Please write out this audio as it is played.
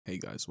Hey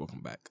guys,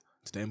 welcome back.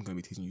 Today I'm going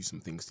to be teaching you some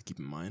things to keep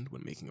in mind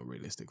when making a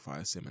realistic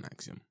fire sim in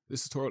Axiom.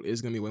 This tutorial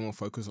is going to be way more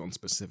focused on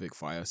specific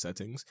fire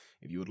settings.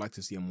 If you would like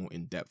to see a more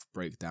in-depth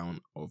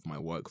breakdown of my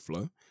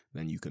workflow,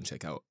 then you can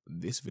check out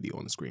this video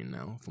on screen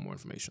now for more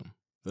information.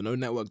 The node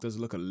network does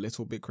look a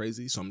little bit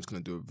crazy, so I'm just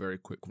going to do a very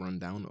quick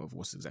rundown of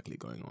what's exactly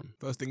going on.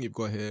 First thing you've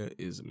got here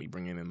is me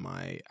bringing in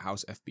my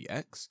house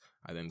FBX.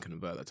 I then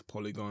convert that to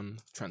polygon,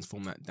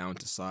 transform that down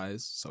to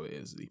size so it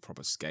is the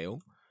proper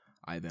scale.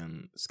 I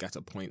then scatter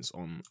points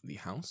on the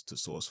house to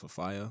source for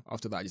fire.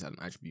 After that, I just add an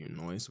attribute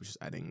noise, which is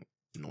adding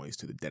noise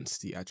to the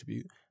density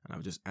attribute. And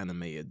I've just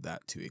animated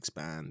that to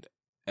expand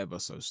ever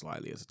so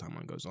slightly as the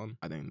timeline goes on.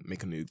 I then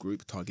make a new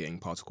group targeting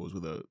particles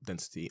with a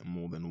density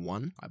more than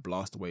 1. I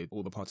blast away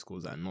all the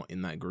particles that are not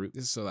in that group.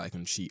 This is so that I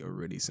can cheat a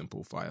really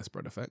simple fire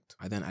spread effect.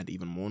 I then add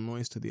even more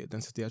noise to the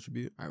density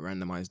attribute. I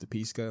randomize the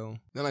P scale.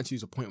 Then I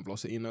choose a point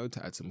velocity node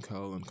to add some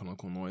curl and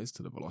canonical noise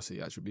to the velocity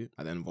attribute.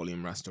 I then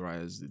volume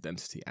rasterize the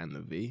density and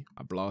the V.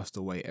 I blast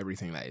away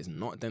everything that is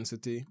not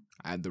density.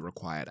 I add the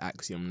required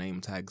Axiom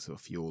name tags for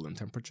fuel and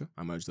temperature.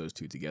 I merge those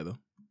two together.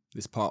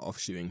 This part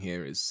offshooting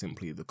here is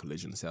simply the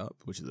collision setup,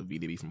 which is a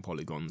VDB from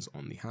polygons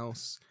on the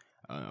house,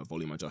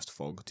 volume adjust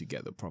fog to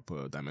get the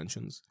proper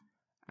dimensions,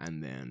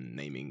 and then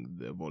naming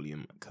the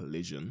volume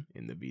collision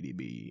in the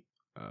VDB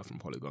from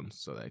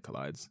polygons so that it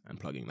collides, and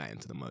plugging that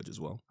into the merge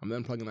as well. I'm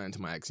then plugging that into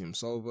my Axiom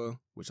solver,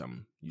 which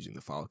I'm using the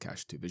file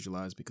cache to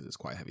visualize because it's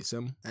quite a heavy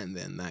sim, and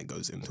then that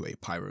goes into a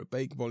Pyro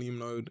bake volume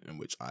node in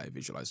which I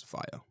visualize the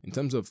fire. In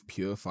terms of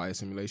pure fire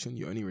simulation,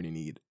 you only really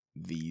need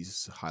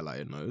these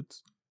highlighted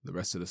nodes. The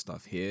rest of the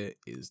stuff here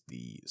is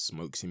the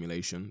smoke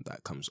simulation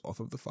that comes off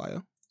of the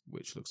fire,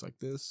 which looks like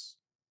this.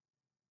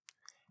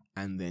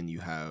 And then you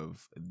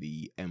have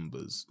the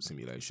embers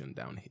simulation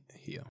down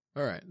here.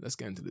 Alright, let's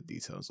get into the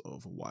details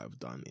of what I've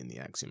done in the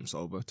Axiom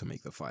solver to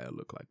make the fire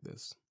look like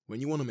this. When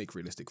you want to make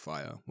realistic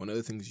fire, one of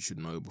the things you should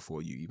know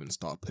before you even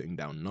start putting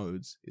down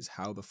nodes is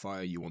how the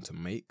fire you want to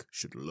make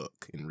should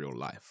look in real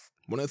life.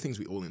 One of the things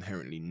we all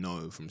inherently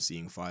know from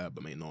seeing fire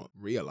but may not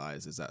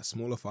realize is that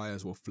smaller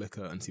fires will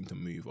flicker and seem to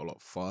move a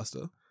lot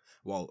faster,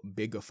 while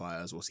bigger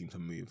fires will seem to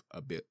move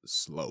a bit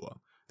slower.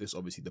 This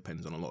obviously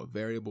depends on a lot of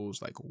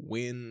variables like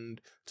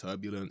wind,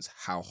 turbulence,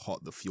 how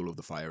hot the fuel of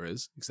the fire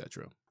is,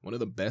 etc. One of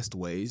the best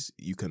ways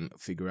you can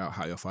figure out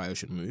how your fire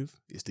should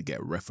move is to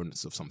get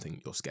reference of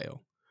something your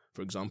scale.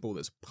 For example,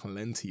 there's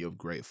plenty of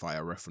great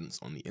fire reference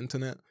on the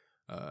internet,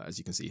 as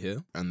you can see here,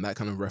 and that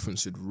kind of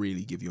reference should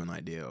really give you an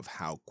idea of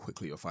how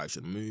quickly your fire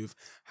should move,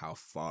 how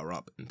far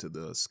up into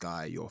the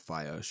sky your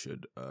fire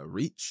should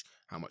reach,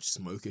 how much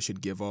smoke it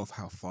should give off,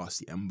 how fast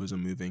the embers are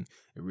moving.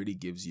 It really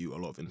gives you a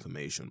lot of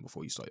information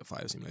before you start your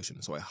fire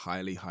simulation. So I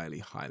highly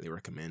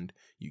recommend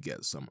you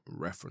get some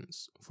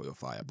reference for your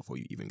fire before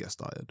you even get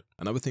started.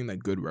 Another thing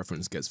that good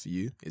reference gets for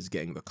you is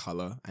getting the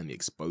color and the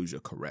exposure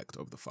correct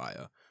of the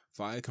fire.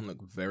 Fire can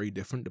look very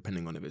different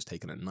depending on if it's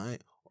taken at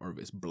night, or if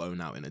it's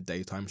blown out in a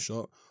daytime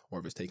shot, or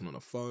if it's taken on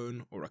a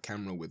phone or a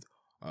camera with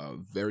a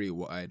very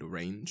wide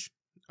range,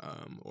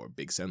 or a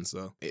big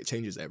sensor. It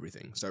changes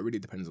everything, so it really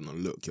depends on the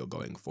look you're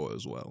going for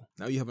as well.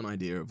 Now you have an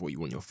idea of what you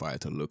want your fire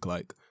to look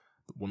like.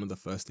 One of the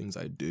first things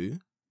I do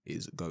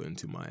is go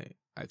into my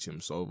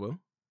Axiom solver,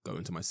 go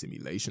into my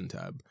simulation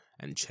tab,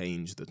 and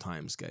change the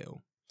time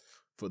scale.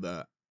 For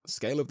the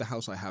scale of the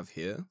house I have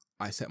here,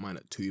 I set mine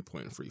at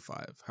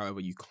 2.35. However,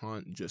 you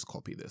can't just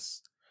copy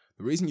this.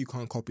 The reason you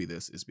can't copy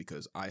this is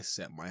because I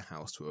set my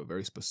house to a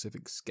very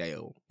specific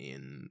scale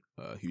in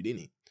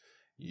Houdini.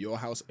 Your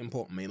house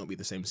import may not be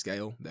the same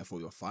scale,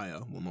 therefore your fire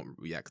will not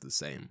react the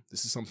same.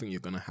 This is something you're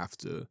going to have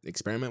to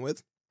experiment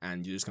with,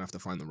 and you're just going to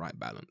have to find the right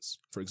balance.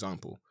 For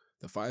example,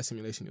 the fire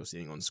simulation you're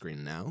seeing on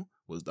screen now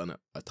was done at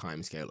a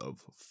time scale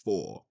of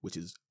 4, which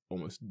is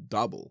almost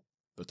double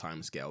the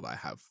time scale that I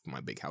have for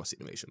my big house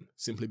simulation,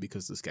 simply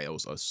because the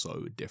scales are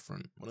so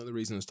different. One of the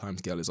reasons time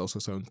scale is also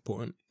so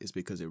important is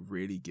because it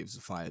really gives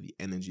the fire the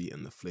energy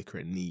and the flicker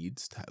it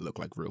needs to look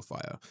like real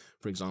fire.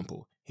 For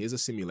example, here's a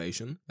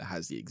simulation that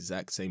has the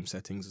exact same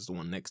settings as the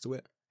one next to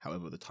it,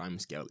 however the time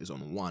scale is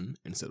on 1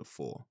 instead of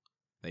 4.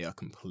 They are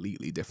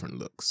completely different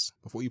looks.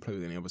 Before you play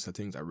with any other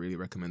settings, I really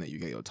recommend that you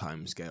get your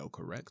time scale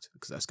correct,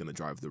 because that's going to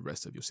drive the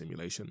rest of your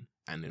simulation.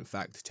 And in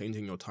fact,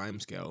 changing your time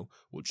scale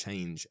will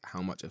change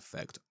how much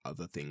effect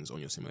other things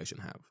on your simulation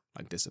have,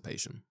 like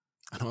dissipation.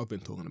 I know I've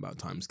been talking about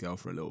time scale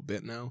for a little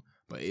bit now,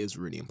 but it is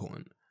really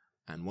important.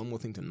 And one more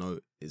thing to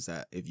note is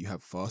that if you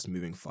have fast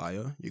moving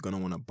fire, you're going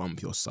to want to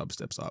bump your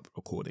substeps up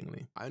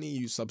accordingly. I only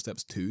use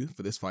substeps 2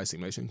 for this fire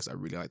simulation because I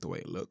really like the way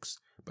it looks,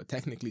 but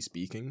technically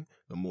speaking,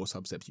 the more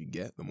substeps you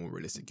get, the more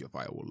realistic your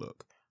fire will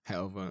look.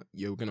 However,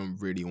 you're going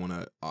to really want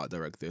to art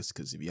direct this,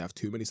 because if you have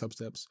too many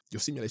substeps, your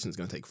simulation is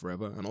going to take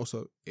forever, and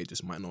also it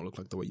just might not look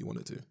like the way you want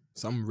it to.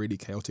 Some really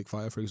chaotic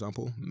fire, for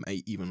example,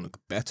 may even look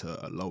better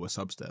at lower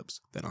substeps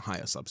than at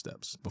higher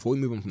substeps. Before we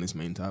move on from this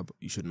main tab,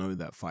 you should know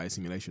that fire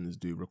simulations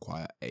do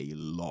require a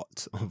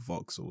lot of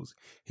voxels.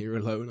 Here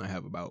alone, I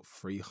have about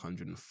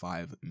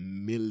 305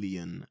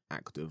 million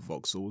active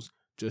voxels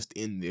just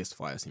in this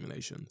fire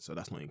simulation, so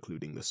that's not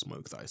including the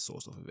smoke that I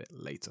sourced off of it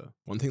later.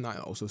 One thing that I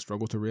also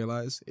struggle to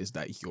realize is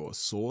that your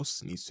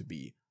source needs to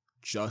be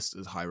just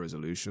as high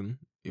resolution,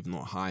 if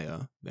not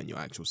higher, than your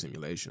actual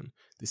simulation.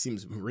 This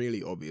seems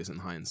really obvious in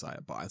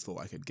hindsight, but I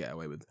thought I could get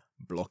away with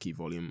blocky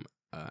volume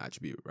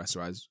attribute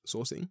rasterize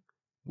sourcing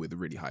with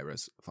really high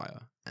res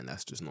fire, and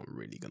that's just not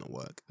really going to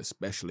work,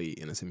 especially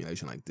in a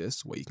simulation like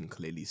this where you can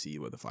clearly see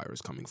where the fire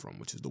is coming from,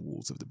 which is the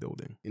walls of the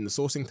building. In the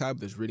sourcing tab,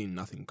 there's really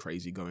nothing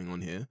crazy going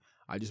on here.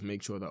 I just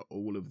make sure that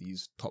all of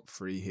these top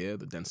three here,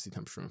 the density,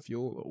 temperature, and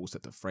fuel, are all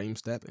set to frame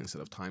step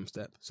instead of time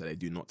step, so they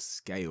do not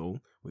scale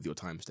with your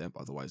time step,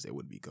 otherwise they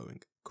would be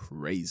going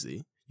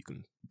crazy. You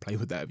can play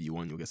with that if you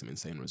want, you'll get some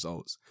insane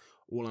results.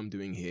 All I'm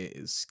doing here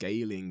is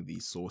scaling the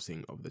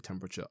sourcing of the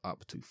temperature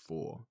up to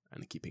 4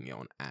 and keeping it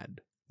on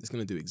add. It's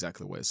going to do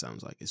exactly what it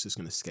sounds like. It's just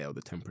going to scale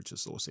the temperature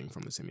sourcing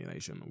from the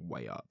simulation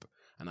way up.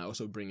 And I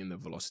also bring in the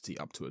velocity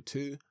up to a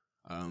 2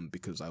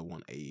 because I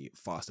want a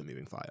faster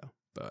moving fire.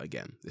 But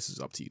again, this is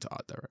up to you to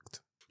art direct.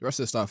 The rest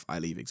of the stuff I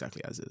leave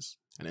exactly as is.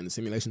 And in the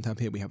simulation tab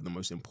here, we have the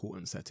most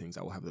important settings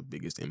that will have the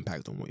biggest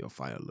impact on what your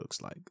fire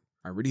looks like.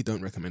 I really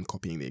don't recommend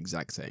copying the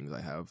exact settings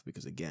I have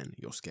because again,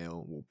 your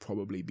scale will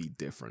probably be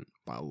different,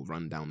 but I'll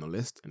run down the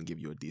list and give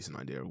you a decent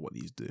idea of what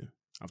these do.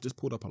 I've just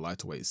pulled up a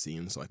lighter weight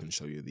scene so I can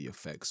show you the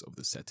effects of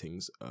the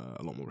settings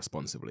a lot more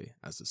responsibly,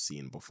 as the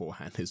scene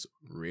beforehand is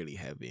really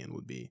heavy and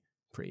would be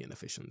pretty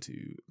inefficient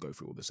to go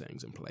through all the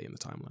settings and play in the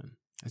timeline.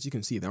 As you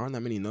can see, there aren't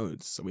that many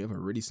nodes, so we have a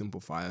really simple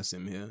fire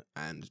sim here,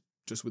 and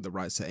just with the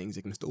right settings,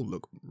 it can still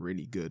look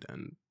really good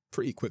and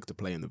pretty quick to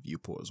play in the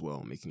viewport as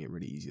well, making it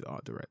really easy to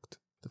art direct.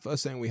 The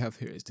first thing we have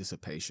here is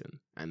dissipation,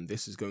 and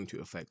this is going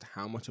to affect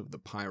how much of the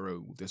pyro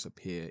will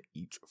disappear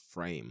each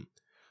frame.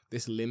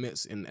 This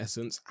limits, in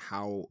essence,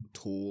 how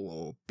tall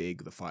or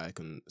big the fire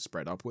can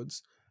spread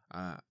upwards.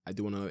 I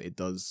do want to know it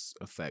does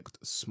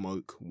affect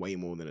smoke way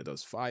more than it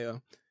does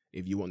fire.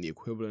 If you want the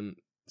equivalent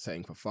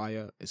setting for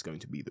fire, it's going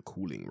to be the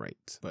cooling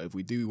rate. But if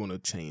we do want to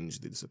change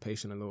the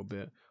dissipation a little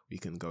bit, we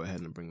can go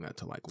ahead and bring that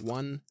to like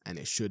 1, and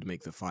it should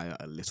make the fire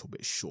a little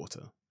bit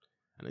shorter.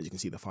 And as you can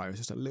see, the fire is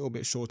just a little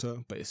bit shorter,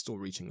 but it's still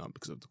reaching up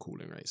because of the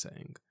cooling rate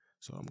setting.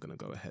 So I'm going to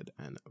go ahead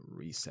and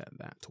reset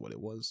that to what it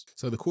was.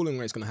 So the cooling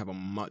rate is going to have a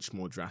much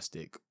more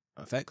drastic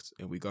effect.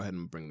 If we go ahead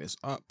and bring this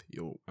up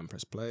and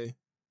press play,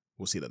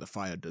 we'll see that the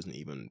fire doesn't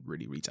even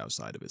really reach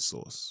outside of its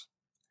source.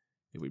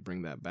 If we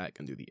bring that back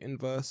and do the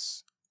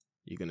inverse,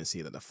 you're going to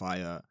see that the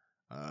fire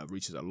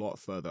reaches a lot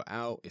further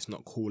out. It's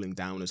not cooling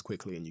down as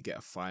quickly, and you get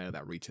a fire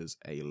that reaches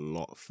a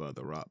lot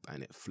further up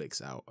and it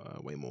flicks out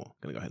way more. I'm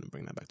going to go ahead and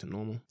bring that back to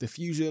normal.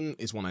 Diffusion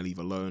is one I leave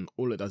alone.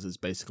 All it does is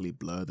basically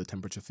blur the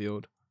temperature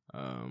field.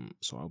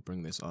 So I'll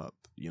bring this up.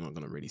 You're not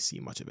going to really see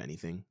much of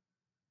anything.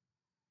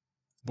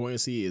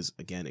 Buoyancy is,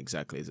 again,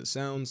 exactly as it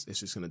sounds.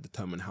 It's just going to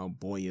determine how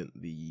buoyant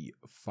the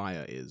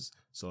fire is.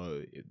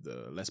 So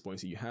the less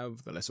buoyancy you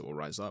have, the less it will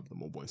rise up. The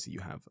more buoyancy you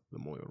have, the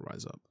more it will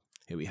rise up.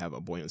 Here we have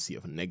a buoyancy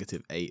of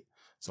 -8.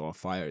 So our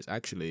fire is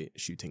actually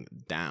shooting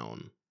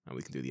down. And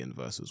we can do the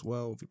inverse as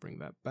well. If we bring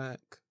that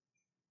back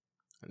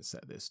and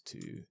set this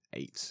to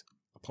 8,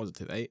 a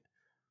 +8,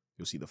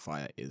 you'll see the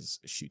fire is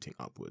shooting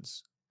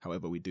upwards.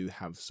 However, we do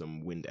have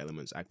some wind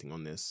elements acting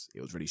on this.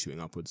 It was really shooting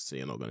upwards, so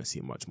you're not going to see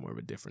much more of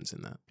a difference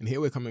in that. And here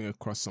we're coming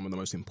across some of the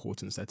most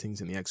important settings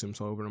in the Axiom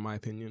solver, in my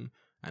opinion,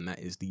 and that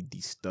is the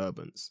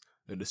disturbance.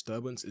 The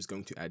disturbance is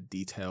going to add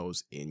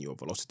details in your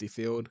velocity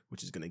field,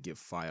 which is going to give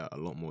fire a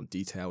lot more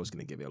detail. It's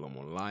going to give it a lot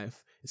more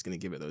life. It's going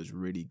to give it those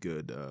really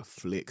good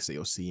flicks that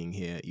you're seeing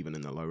here, even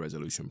in the low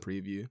resolution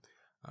preview.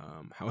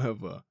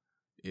 However,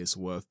 it's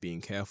worth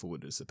being careful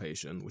with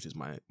dissipation, which is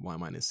why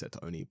mine is set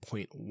to only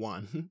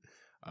 0.1.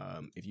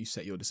 If you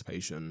set your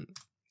dissipation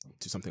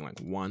to something like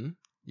 1,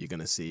 you're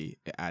going to see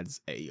it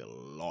adds a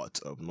lot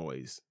of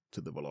noise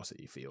to the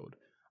velocity field.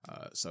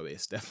 So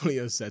it's definitely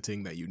a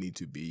setting that you need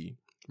to be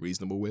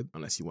reasonable with,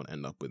 unless you want to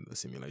end up with a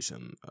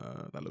simulation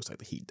that looks like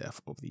the heat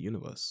death of the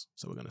universe.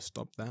 So we're going to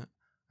stop that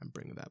and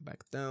bring that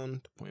back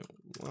down to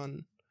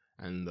 0.1.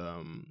 And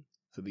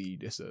for the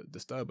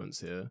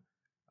disturbance here,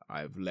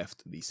 I've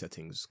left the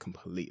settings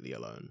completely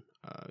alone.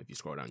 If you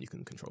scroll down, you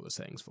can control the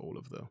settings for all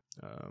of the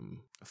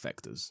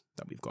effectors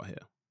that we've got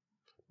here.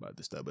 But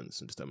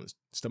disturbance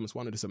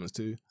 1 and disturbance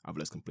 2, I've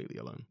left completely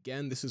alone.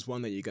 Again, this is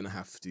one that you're going to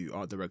have to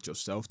art direct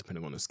yourself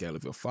depending on the scale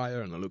of your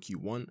fire and the look you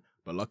want.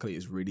 But luckily,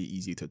 it's really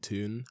easy to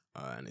tune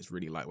and it's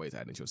really lightweight to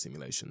add into your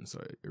simulation. So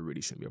it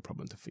really shouldn't be a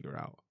problem to figure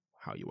out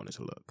how you want it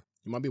to look.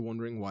 You might be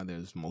wondering why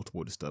there's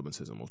multiple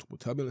disturbances and multiple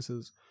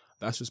turbulences.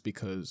 That's just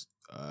because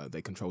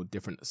they control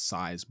different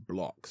size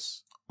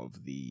blocks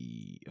of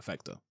the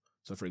effector.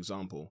 So for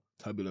example,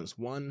 turbulence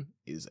 1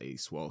 is a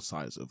swirl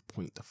size of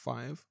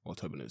 0.5, while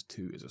turbulence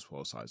 2 is a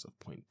swirl size of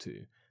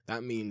 0.2.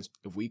 That means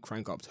if we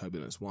crank up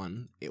turbulence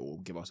 1, it will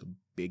give us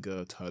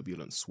bigger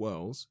turbulent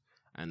swirls,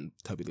 and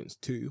turbulence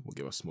 2 will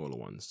give us smaller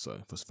ones,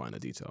 so for finer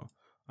detail.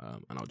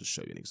 And I'll just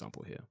show you an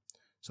example here.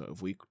 So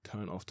if we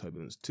turn off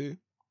turbulence 2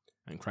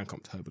 and crank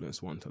up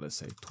turbulence 1 to, let's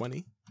say,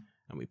 20,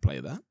 and we play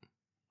that,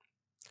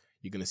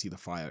 you're going to see the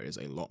fire is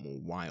a lot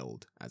more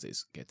wild as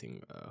it's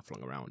getting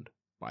flung around.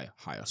 by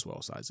higher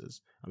swirl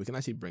sizes. And we can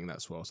actually bring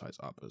that swirl size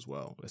up as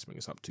well. Let's bring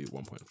this up to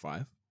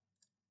 1.5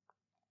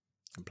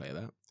 and play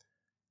that.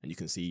 And you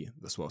can see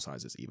the swirl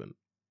size is even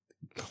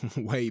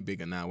way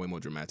bigger now, way more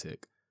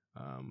dramatic,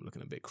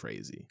 looking a bit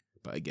crazy.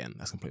 But again,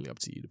 that's completely up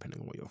to you,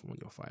 depending on what you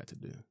want your fire to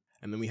do.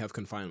 And then we have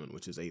confinement,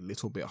 which is a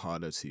little bit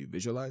harder to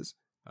visualize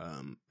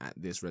at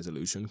this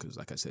resolution, because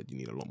like I said, you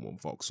need a lot more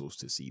voxels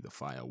to see the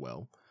fire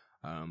well.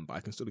 But I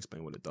can still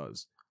explain what it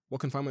does.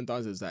 What confinement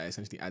does is that it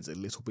essentially adds a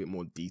little bit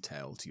more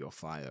detail to your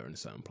fire in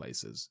certain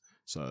places.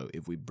 So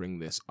if we bring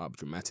this up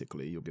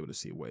dramatically, you'll be able to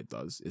see what it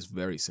does. It's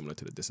very similar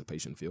to the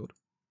dissipation field.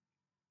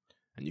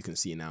 And you can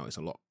see now it's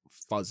a lot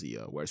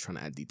fuzzier, where it's trying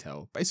to add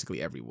detail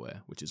basically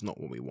everywhere, which is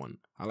not what we want.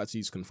 I like to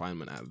use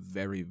confinement at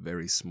very,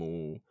 very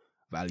small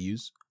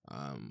values.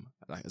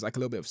 It's like a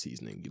little bit of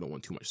seasoning. You don't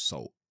want too much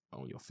salt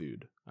on your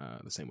food,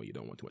 the same way you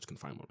don't want too much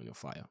confinement on your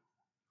fire.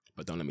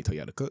 But don't let me tell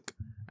you how to cook,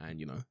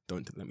 and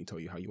don't let me tell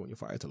you how you want your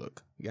fire to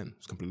look. Again,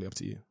 it's completely up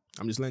to you.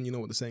 I'm just letting you know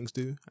what the settings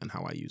do and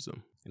how I use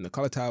them. In the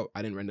color tab,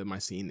 I didn't render my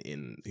scene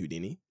in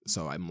Houdini,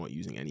 so I'm not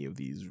using any of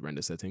these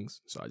render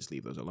settings, so I just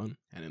leave those alone.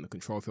 And in the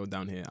control field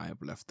down here, I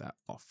have left that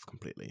off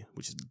completely,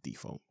 which is the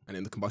default. And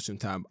in the combustion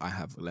tab, I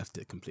have left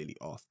it completely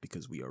off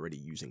because we are already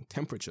using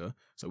temperature,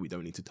 so we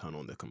don't need to turn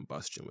on the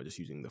combustion. We're just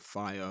using the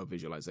fire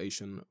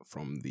visualization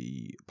from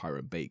the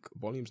Pyro bake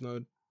volumes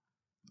node,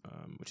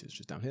 which is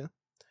just down here.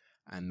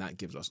 And that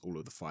gives us all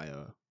of the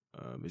fire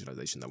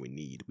visualization that we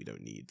need. We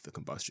don't need the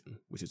combustion,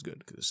 which is good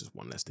because it's just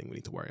one less thing we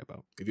need to worry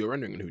about. If you're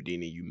rendering in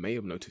Houdini, you may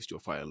have noticed your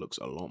fire looks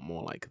a lot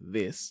more like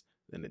this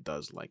than it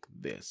does like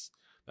this.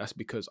 That's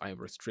because I have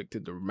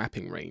restricted the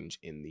mapping range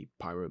in the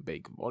Pyro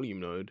bake volume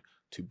node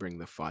to bring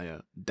the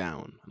fire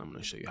down. And I'm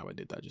going to show you how I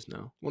did that just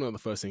now. One of the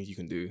first things you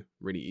can do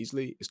really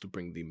easily is to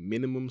bring the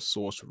minimum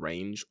source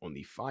range on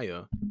the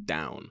fire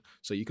down.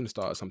 So you can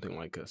start at something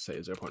like say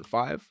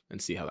 0.5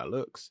 and see how that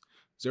looks.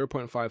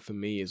 0.5 for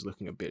me is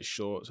looking a bit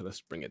short, so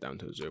let's bring it down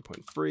to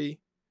 0.3,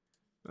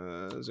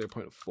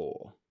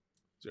 0.4,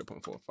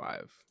 0.45.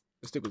 Let's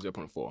stick with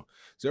 0.4.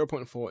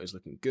 0.4 is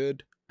looking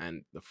good,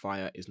 and the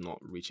fire is not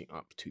reaching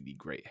up to the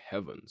great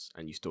heavens,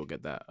 and you still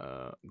get that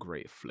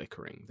great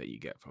flickering that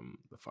you get from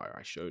the fire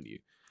I showed you.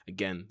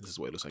 Again, this is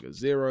what it looks like at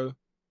 0,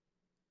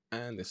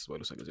 and this is what it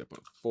looks like at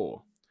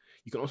 0.4.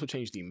 You can also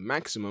change the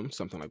maximum,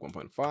 something like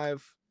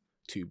 1.5,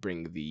 to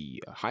bring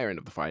the higher end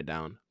of the fire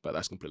down, but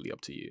that's completely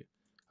up to you.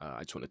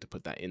 I just wanted to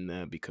put that in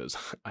there because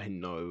I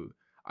know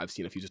I've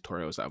seen a few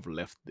tutorials that have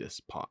left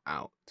this part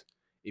out.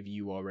 If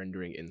you are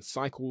rendering in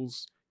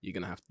cycles, you're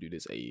going to have to do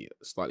this a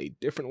slightly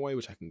different way,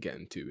 which I can get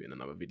into in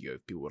another video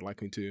if people would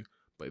like me to.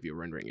 But if you're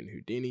rendering in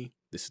Houdini,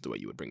 this is the way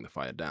you would bring the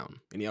fire down.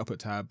 In the output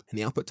tab,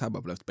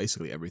 I've left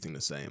basically everything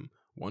the same.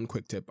 One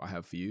quick tip I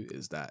have for you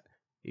is that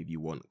if you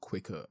want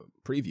quicker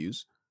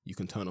previews, you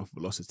can turn off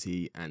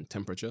velocity and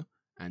temperature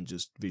and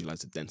just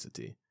visualize the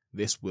density.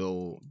 This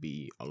will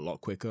be a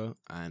lot quicker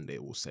and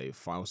it will save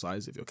file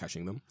size if you're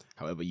caching them.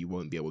 However, you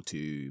won't be able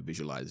to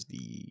visualize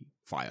the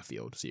fire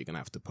field. So you're going to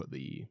have to put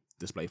the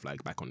display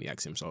flag back on the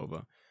Axiom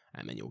solver,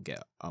 and then you'll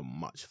get a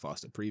much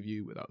faster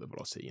preview without the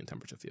velocity and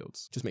temperature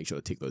fields. Just make sure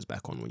to tick those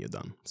back on when you're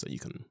done so you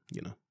can,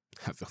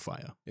 have the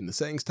fire. In the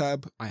settings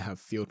tab, I have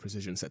field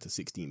precision set to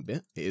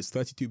 16-bit. It is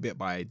 32-bit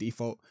by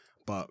default,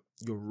 but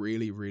you're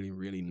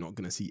really not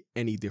going to see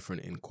any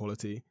different in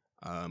quality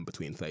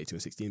between 32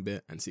 and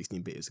 16-bit, and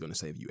 16-bit is going to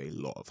save you a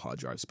lot of hard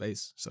drive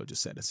space, so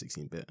just set it to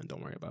 16-bit and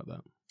don't worry about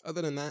that.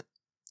 Other than that,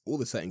 all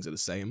the settings are the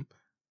same.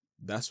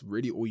 That's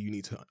really all you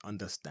need to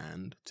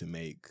understand to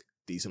make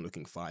decent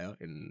looking fire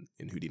in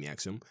Houdini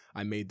Axiom.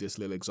 I made this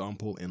little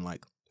example in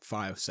like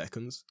 5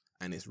 seconds,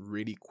 and it's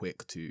really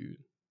quick to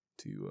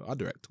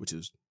direct, which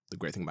is the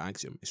great thing about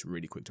Axiom. It's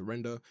really quick to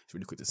render, it's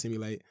really quick to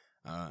simulate,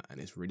 and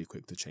it's really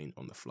quick to change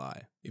on the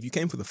fly. If you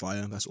came for the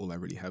fire, that's all I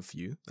really have for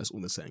you. That's all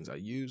the settings I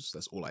use.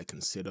 That's all I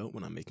consider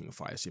when I'm making a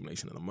fire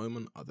simulation at the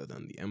moment, other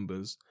than the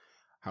embers.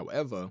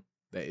 However,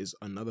 there is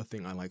another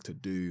thing I like to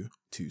do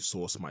to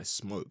source my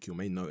smoke. You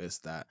may notice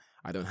that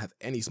I don't have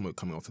any smoke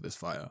coming off of this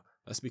fire.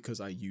 That's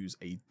because I use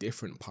a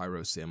different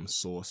Pyro sim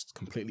sourced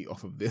completely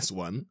off of this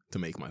one to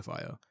make my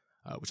fire,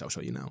 which I'll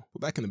show you now.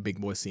 We're back in the big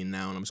boy scene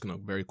now, and I'm just going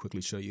to very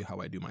quickly show you how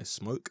I do my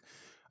smoke.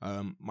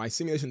 My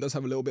simulation does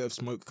have a little bit of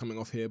smoke coming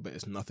off here, but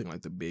it's nothing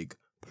like the big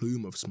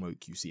plume of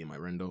smoke you see in my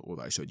render or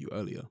that I showed you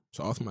earlier.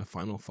 So after my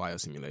final fire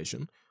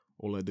simulation,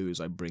 all I do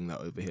is I bring that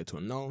over here to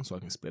a null so I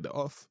can split it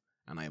off,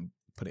 and I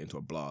put it into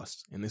a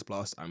blast. In this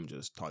blast, I'm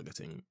just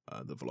targeting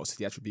the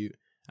velocity attribute,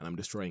 and I'm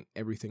destroying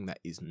everything that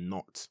is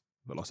not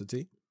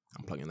velocity.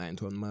 I'm plugging that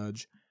into a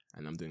merge,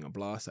 and I'm doing a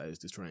blast that is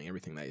destroying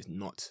everything that is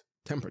not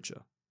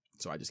temperature.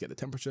 So I just get the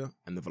temperature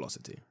and the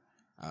velocity.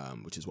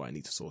 Which is why I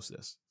need to source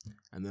this.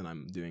 And then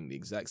I'm doing the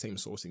exact same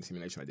sourcing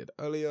simulation I did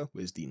earlier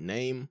with the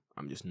name.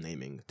 I'm just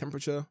naming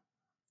temperature,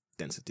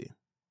 density.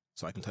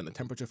 So I can turn the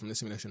temperature from this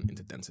simulation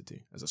into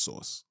density as a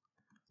source.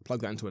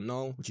 Plug that into a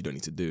null, which you don't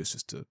need to do. It's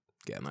just to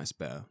get a nice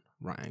better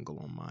right angle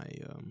on my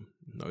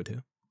node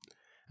here.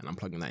 And I'm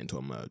plugging that into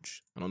a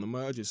merge. And on the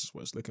merge, this is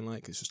what it's looking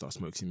like. It's just our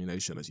smoke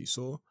simulation as you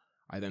saw.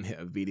 I then hit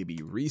a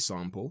VDB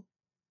resample.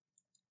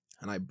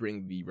 and I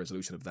bring the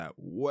resolution of that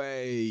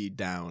way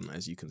down,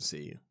 as you can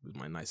see, with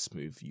my nice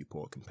smooth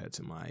viewport compared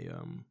to my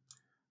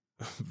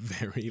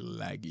very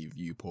laggy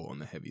viewport on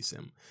the heavy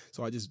sim.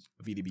 So I just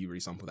VDB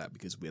resample that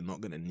because we're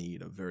not going to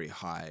need a very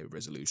high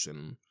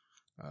resolution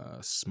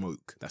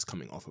smoke that's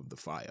coming off of the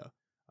fire.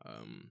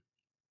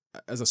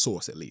 As a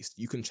source, at least.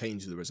 You can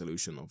change the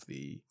resolution of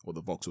the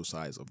voxel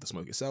size of the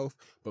smoke itself,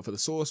 but for the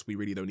source, we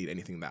really don't need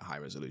anything that high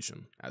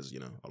resolution, as you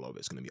know, a lot of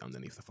it's going to be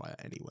underneath the fire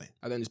anyway.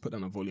 I then just put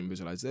down a volume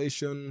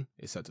visualization.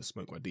 It's set to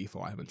smoke by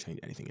default. I haven't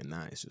changed anything in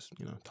that. It's just,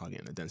 you know,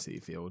 targeting the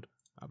density field.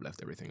 I've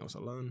left everything else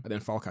alone. I then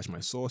file cache my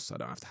source, so I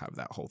don't have to have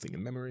that whole thing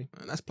in memory.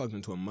 And that's plugged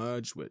into a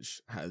merge,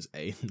 which has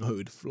a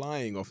node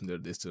flying off into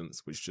the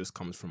distance, which just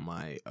comes from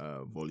my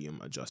volume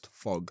adjust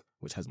fog,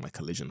 which has my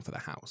collision for the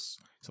house.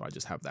 So I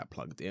just have that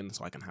plugged in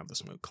so I can have the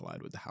smoke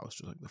collide with the house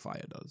just like the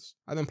fire does.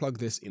 I then plug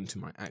this into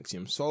my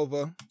Axiom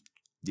solver,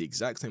 the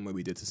exact same way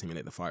we did to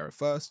simulate the fire at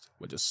first.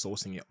 We're just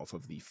sourcing it off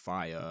of the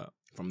fire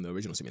from the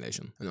original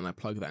simulation. And then I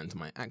plug that into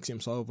my Axiom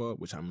solver,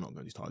 which I'm not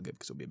going to target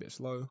because it'll be a bit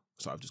slow.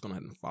 So I've just gone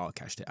ahead and file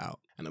cached it out.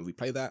 And if we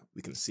play that,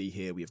 we can see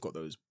here we've got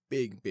those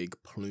big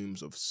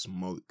plumes of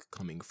smoke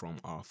coming from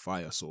our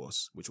fire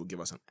source, which will give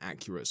us an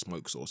accurate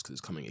smoke source because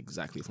it's coming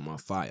exactly from our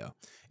fire.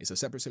 It's a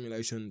separate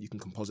simulation. You can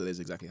composite this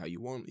exactly how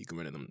you want. You can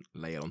render them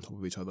layered on top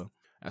of each other.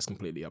 That's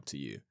completely up to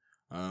you.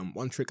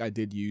 One trick I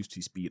did use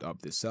to speed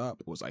up this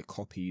setup was I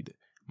copied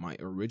my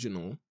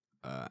original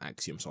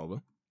Axiom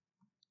solver,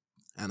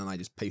 and then I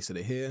just pasted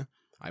it here.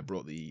 I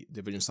brought the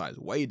division size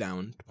way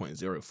down to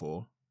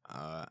 0.04,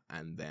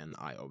 and then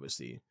I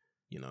obviously,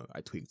 you know,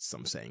 I tweaked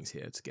some settings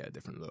here to get a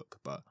different look.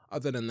 But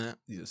other than that,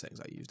 these are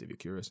settings I used if you're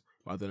curious.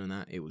 But other than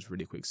that, it was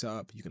really quick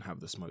setup. You can have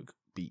the smoke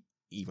be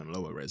even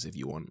lower res if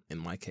you want. In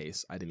my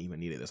case, I didn't even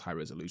need it this high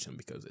resolution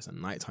because it's a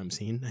nighttime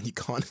scene and you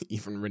can't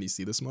even really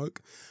see the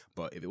smoke.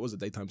 But if it was a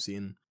daytime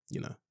scene, you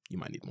know, you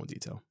might need more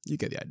detail. You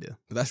get the idea.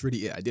 But that's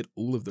really it. I did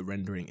all of the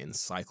rendering in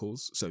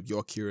cycles. So if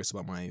you're curious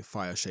about my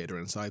fire shader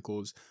in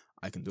cycles,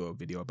 I can do a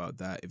video about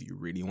that if you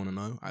really want to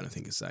know. I don't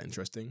think it's that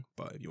interesting,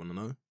 but if you want to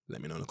know,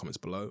 let me know in the comments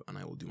below and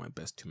I will do my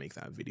best to make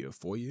that video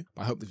for you.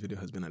 But I hope this video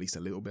has been at least a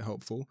little bit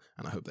helpful,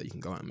 and I hope that you can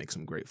go out and make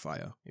some great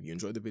fire. If you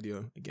enjoyed the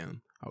video, again,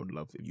 I would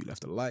love if you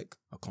left a like,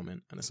 a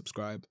comment, and a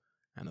subscribe.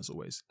 And as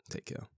always, take care.